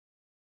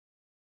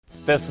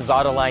This is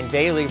Autoline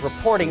Daily,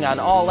 reporting on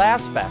all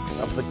aspects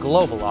of the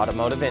global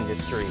automotive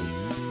industry.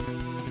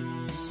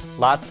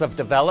 Lots of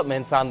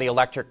developments on the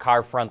electric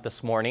car front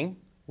this morning.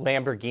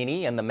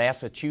 Lamborghini and the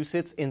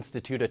Massachusetts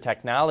Institute of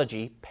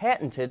Technology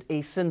patented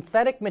a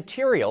synthetic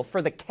material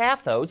for the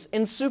cathodes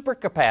in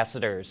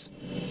supercapacitors.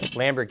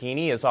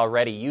 Lamborghini is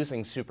already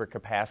using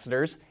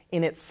supercapacitors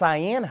in its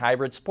Cyan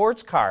hybrid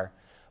sports car,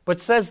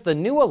 but says the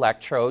new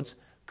electrodes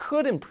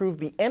could improve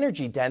the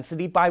energy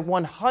density by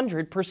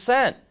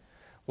 100%.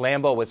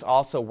 Lambo is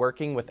also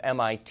working with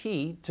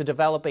MIT to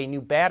develop a new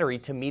battery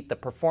to meet the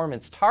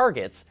performance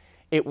targets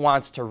it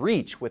wants to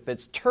reach with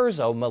its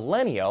Terzo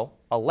Millennio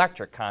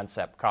electric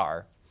concept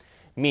car.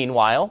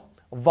 Meanwhile,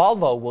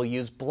 Volvo will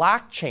use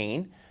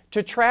blockchain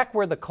to track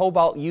where the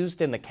cobalt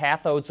used in the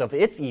cathodes of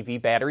its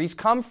EV batteries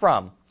come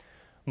from.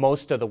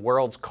 Most of the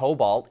world's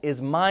cobalt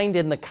is mined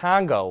in the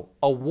Congo,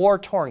 a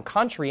war-torn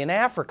country in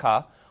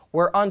Africa,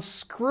 where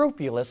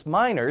unscrupulous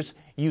miners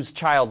use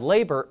child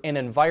labor and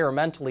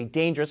environmentally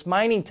dangerous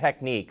mining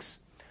techniques.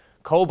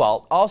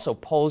 Cobalt also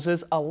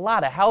poses a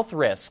lot of health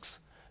risks,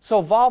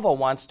 so Volvo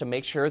wants to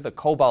make sure the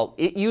cobalt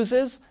it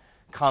uses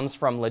comes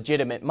from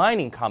legitimate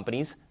mining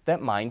companies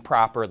that mine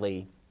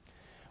properly.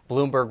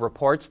 Bloomberg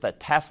reports that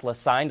Tesla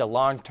signed a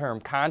long-term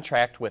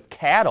contract with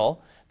CATL,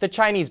 the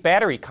Chinese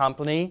battery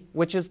company,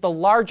 which is the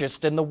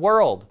largest in the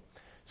world.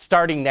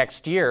 Starting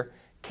next year,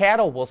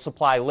 CATL will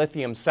supply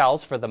lithium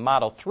cells for the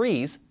Model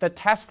 3s that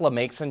Tesla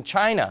makes in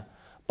China,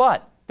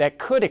 but that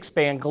could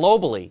expand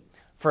globally.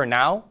 For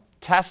now,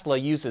 Tesla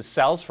uses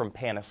cells from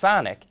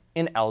Panasonic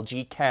and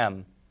LG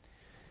Chem.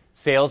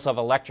 Sales of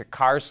electric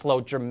cars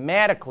slowed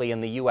dramatically in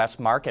the U.S.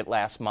 market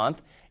last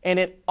month, and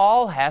it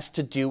all has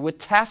to do with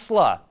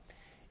Tesla.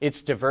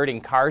 It's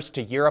diverting cars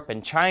to Europe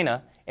and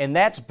China, and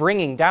that's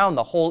bringing down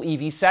the whole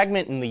EV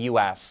segment in the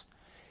U.S.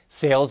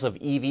 Sales of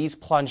EVs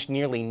plunged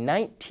nearly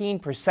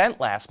 19%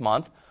 last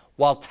month,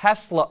 while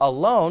Tesla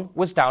alone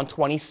was down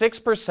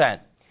 26%.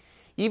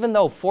 Even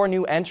though 4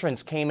 new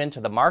entrants came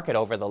into the market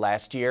over the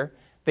last year,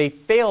 they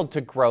failed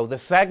to grow the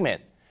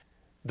segment.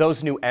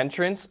 Those new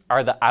entrants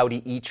are the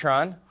Audi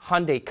e-tron,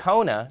 Hyundai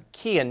Kona,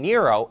 Kia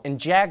Niro, and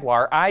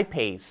Jaguar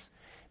I-Pace.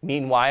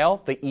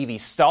 Meanwhile, the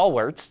EV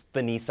stalwarts,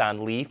 the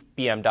Nissan Leaf,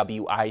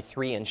 BMW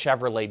i3, and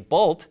Chevrolet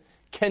Bolt,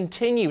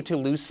 continue to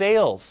lose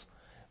sales.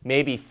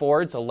 Maybe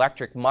Ford's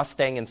electric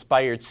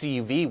Mustang-inspired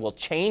CUV will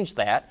change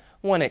that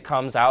when it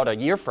comes out a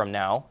year from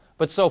now,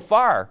 but so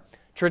far,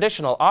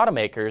 traditional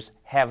automakers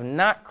have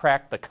not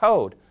cracked the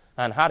code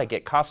on how to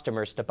get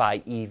customers to buy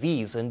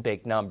EVs in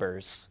big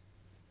numbers.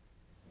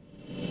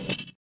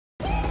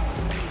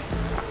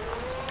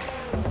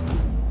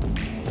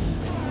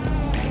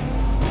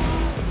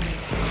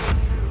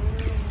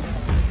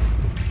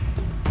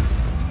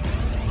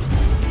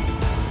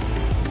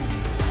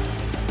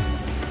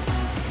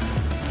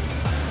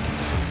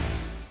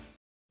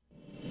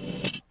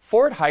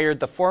 Ford hired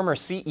the former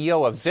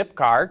CEO of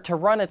Zipcar to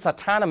run its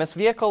autonomous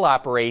vehicle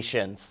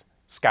operations.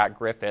 Scott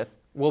Griffith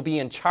will be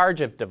in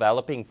charge of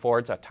developing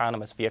Ford's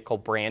autonomous vehicle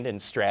brand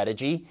and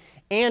strategy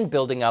and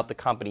building out the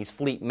company's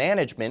fleet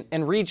management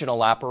and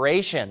regional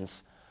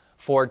operations.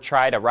 Ford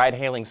tried a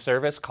ride-hailing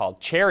service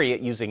called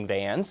Chariot using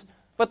vans,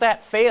 but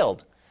that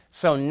failed.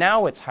 So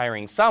now it's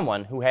hiring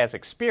someone who has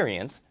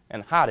experience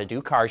in how to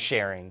do car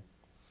sharing.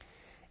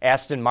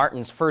 Aston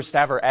Martin's first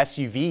ever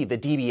SUV, the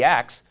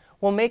DBX,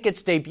 will make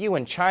its debut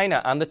in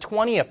China on the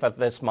 20th of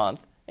this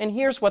month, and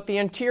here's what the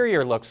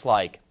interior looks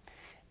like.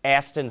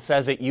 Aston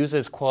says it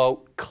uses,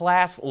 quote,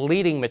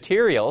 class-leading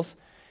materials,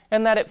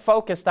 and that it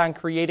focused on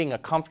creating a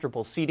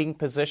comfortable seating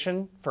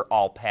position for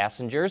all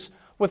passengers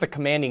with a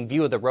commanding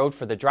view of the road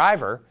for the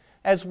driver,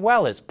 as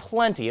well as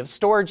plenty of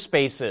storage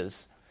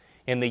spaces.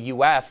 In the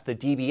U.S., the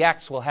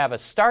DBX will have a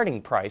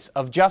starting price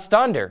of just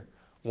under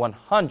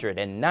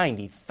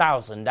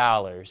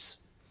 $190,000.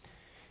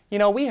 You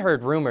know, we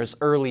heard rumors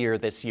earlier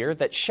this year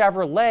that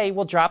Chevrolet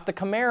will drop the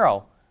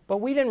Camaro, but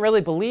we didn't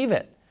really believe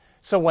it.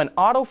 So when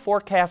Auto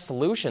Forecast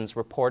Solutions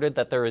reported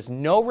that there is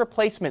no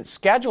replacement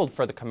scheduled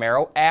for the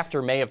Camaro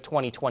after May of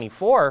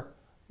 2024,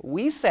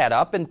 we sat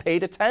up and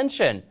paid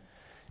attention.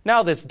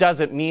 Now, this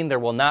doesn't mean there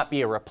will not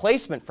be a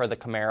replacement for the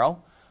Camaro,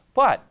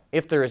 but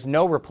if there is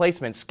no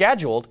replacement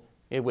scheduled,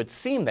 it would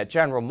seem that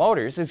General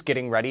Motors is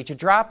getting ready to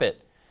drop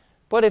it.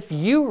 But if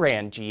you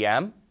ran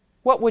GM,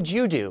 what would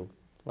you do?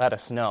 Let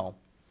us know.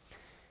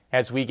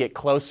 As we get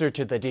closer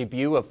to the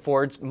debut of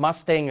Ford's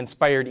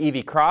Mustang-inspired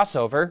EV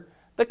crossover,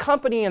 the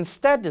company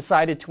instead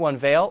decided to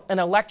unveil an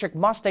electric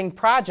Mustang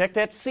project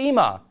at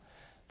SEMA.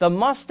 The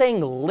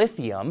Mustang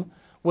Lithium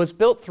was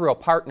built through a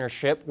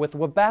partnership with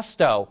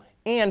Webasto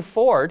and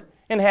Ford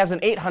and has an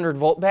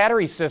 800-volt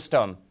battery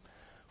system.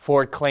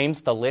 Ford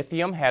claims the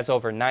Lithium has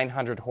over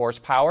 900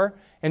 horsepower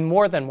and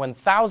more than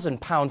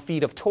 1,000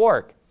 pound-feet of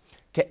torque.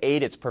 To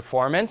aid its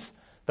performance,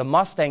 the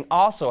Mustang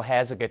also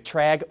has a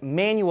Getrag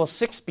manual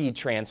 6-speed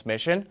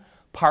transmission,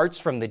 parts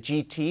from the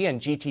GT and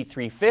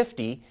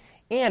GT350,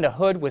 and a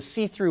hood with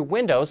see-through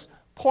windows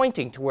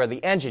pointing to where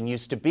the engine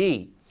used to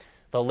be.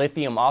 The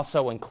Lithium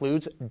also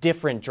includes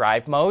different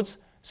drive modes,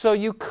 so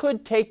you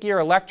could take your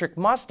electric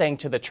Mustang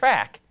to the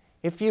track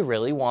if you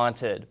really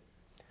wanted.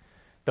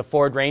 The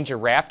Ford Ranger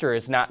Raptor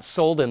is not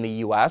sold in the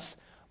U.S.,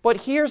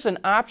 but here's an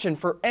option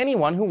for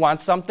anyone who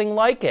wants something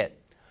like it.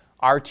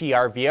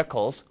 RTR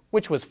Vehicles,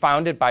 which was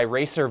founded by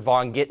racer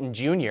Vaughn Gittin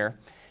Jr.,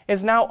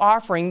 is now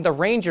offering the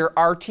Ranger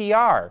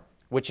RTR,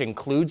 which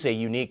includes a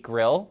unique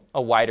grille,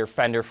 a wider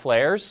fender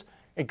flares,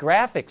 a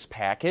graphics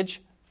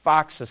package,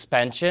 Fox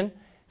suspension,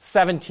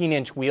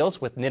 17-inch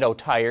wheels with Nitto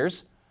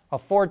tires, a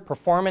Ford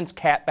Performance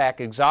catback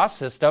exhaust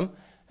system,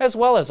 as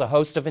well as a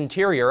host of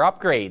interior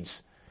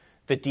upgrades.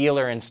 The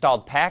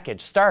dealer-installed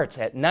package starts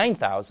at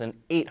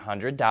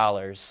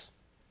 $9,800.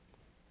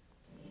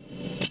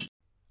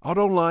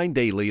 AutoLine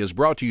Daily is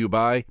brought to you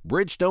by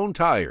Bridgestone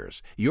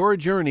Tires. Your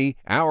journey,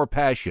 our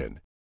passion.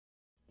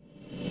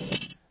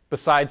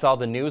 Besides all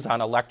the news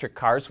on electric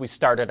cars we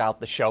started out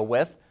the show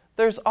with,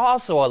 there's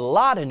also a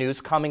lot of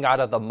news coming out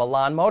of the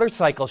Milan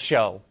Motorcycle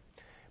Show.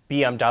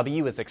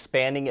 BMW is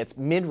expanding its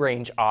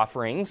mid-range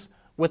offerings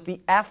with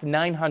the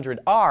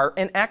F900R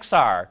and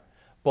XR.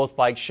 Both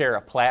bikes share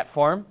a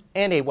platform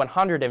and a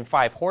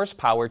 105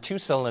 horsepower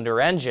two-cylinder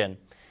engine.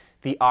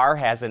 The R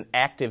has an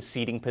active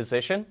seating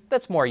position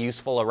that's more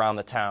useful around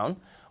the town,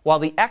 while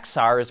the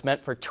XR is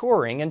meant for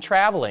touring and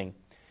traveling.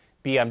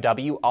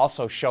 BMW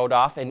also showed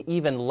off an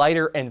even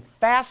lighter and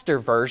faster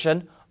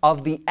version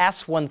of the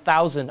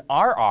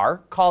S1000RR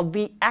called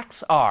the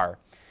XR.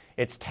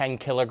 It's 10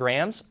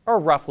 kilograms, or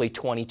roughly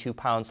 22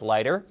 pounds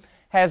lighter,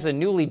 has a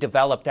newly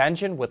developed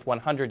engine with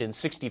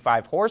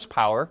 165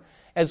 horsepower,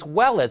 as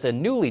well as a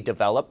newly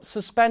developed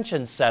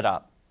suspension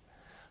setup.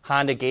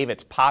 Honda gave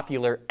its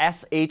popular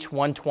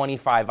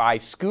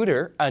SH125i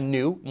scooter a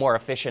new, more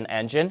efficient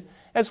engine,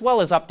 as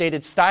well as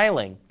updated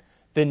styling.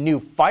 The new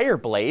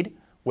Fireblade,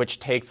 which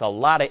takes a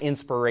lot of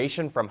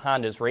inspiration from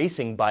Honda's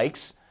racing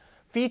bikes,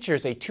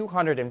 features a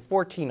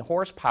 214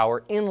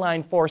 horsepower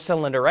inline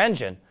four-cylinder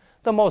engine,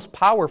 the most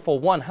powerful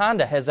one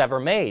Honda has ever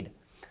made.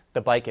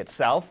 The bike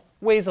itself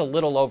weighs a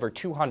little over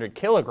 200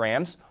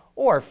 kilograms,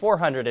 or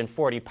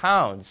 440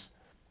 pounds.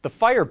 The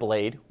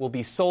Fireblade will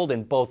be sold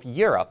in both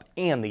Europe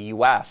and the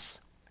US.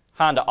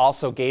 Honda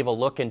also gave a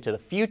look into the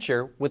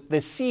future with the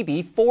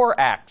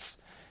CB4X.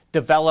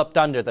 Developed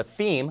under the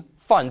theme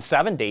Fun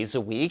 7 Days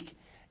a Week,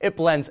 it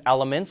blends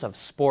elements of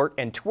sport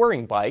and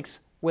touring bikes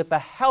with a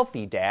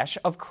healthy dash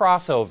of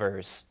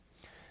crossovers.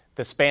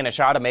 The Spanish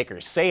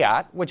automaker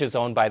SEAT, which is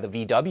owned by the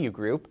VW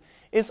Group,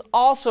 is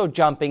also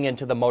jumping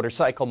into the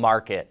motorcycle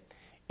market.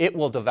 It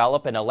will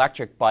develop an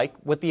electric bike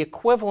with the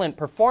equivalent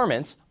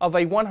performance of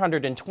a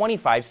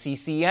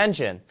 125cc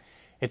engine.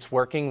 It's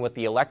working with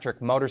the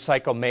electric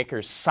motorcycle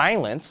maker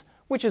Silence,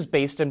 which is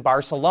based in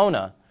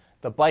Barcelona.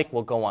 The bike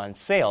will go on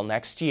sale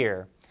next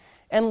year.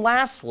 And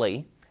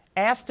lastly,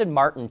 Aston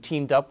Martin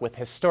teamed up with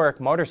historic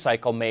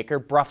motorcycle maker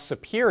Brough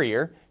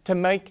Superior to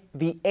make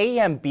the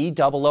AMB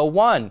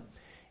 001.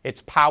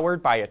 It's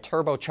powered by a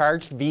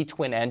turbocharged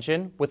V-twin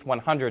engine with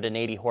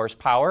 180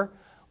 horsepower,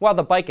 while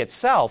the bike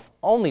itself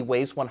only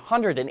weighs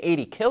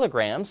 180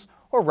 kilograms,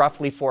 or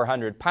roughly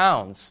 400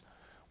 pounds.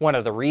 One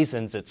of the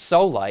reasons it's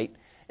so light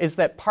is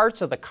that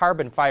parts of the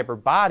carbon fiber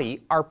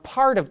body are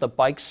part of the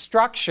bike's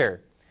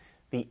structure.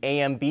 The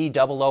AMB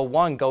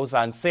 001 goes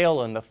on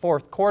sale in the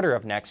fourth quarter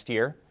of next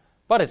year,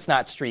 but it's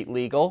not street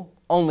legal.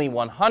 Only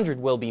 100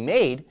 will be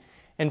made,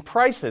 and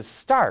prices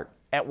start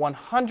at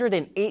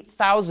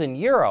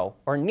 €108,000,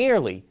 or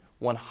nearly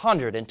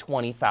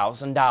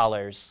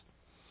 $120,000.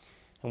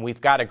 And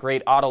we've got a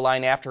great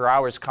Autoline After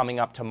Hours coming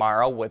up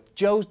tomorrow with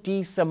Joe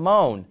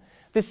DeSimone,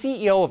 the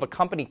CEO of a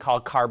company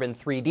called Carbon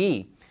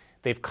 3D.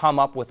 They've come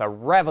up with a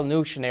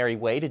revolutionary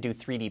way to do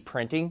 3D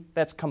printing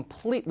that's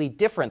completely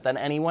different than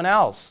anyone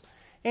else,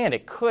 and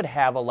it could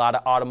have a lot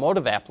of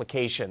automotive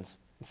applications.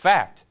 In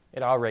fact,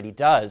 it already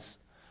does.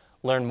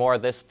 Learn more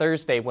this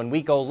Thursday when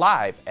we go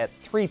live at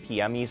 3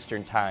 p.m.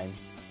 Eastern Time.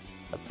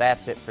 But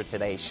that's it for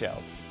today's show.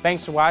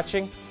 Thanks for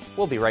watching.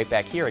 We'll be right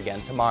back here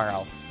again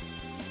tomorrow.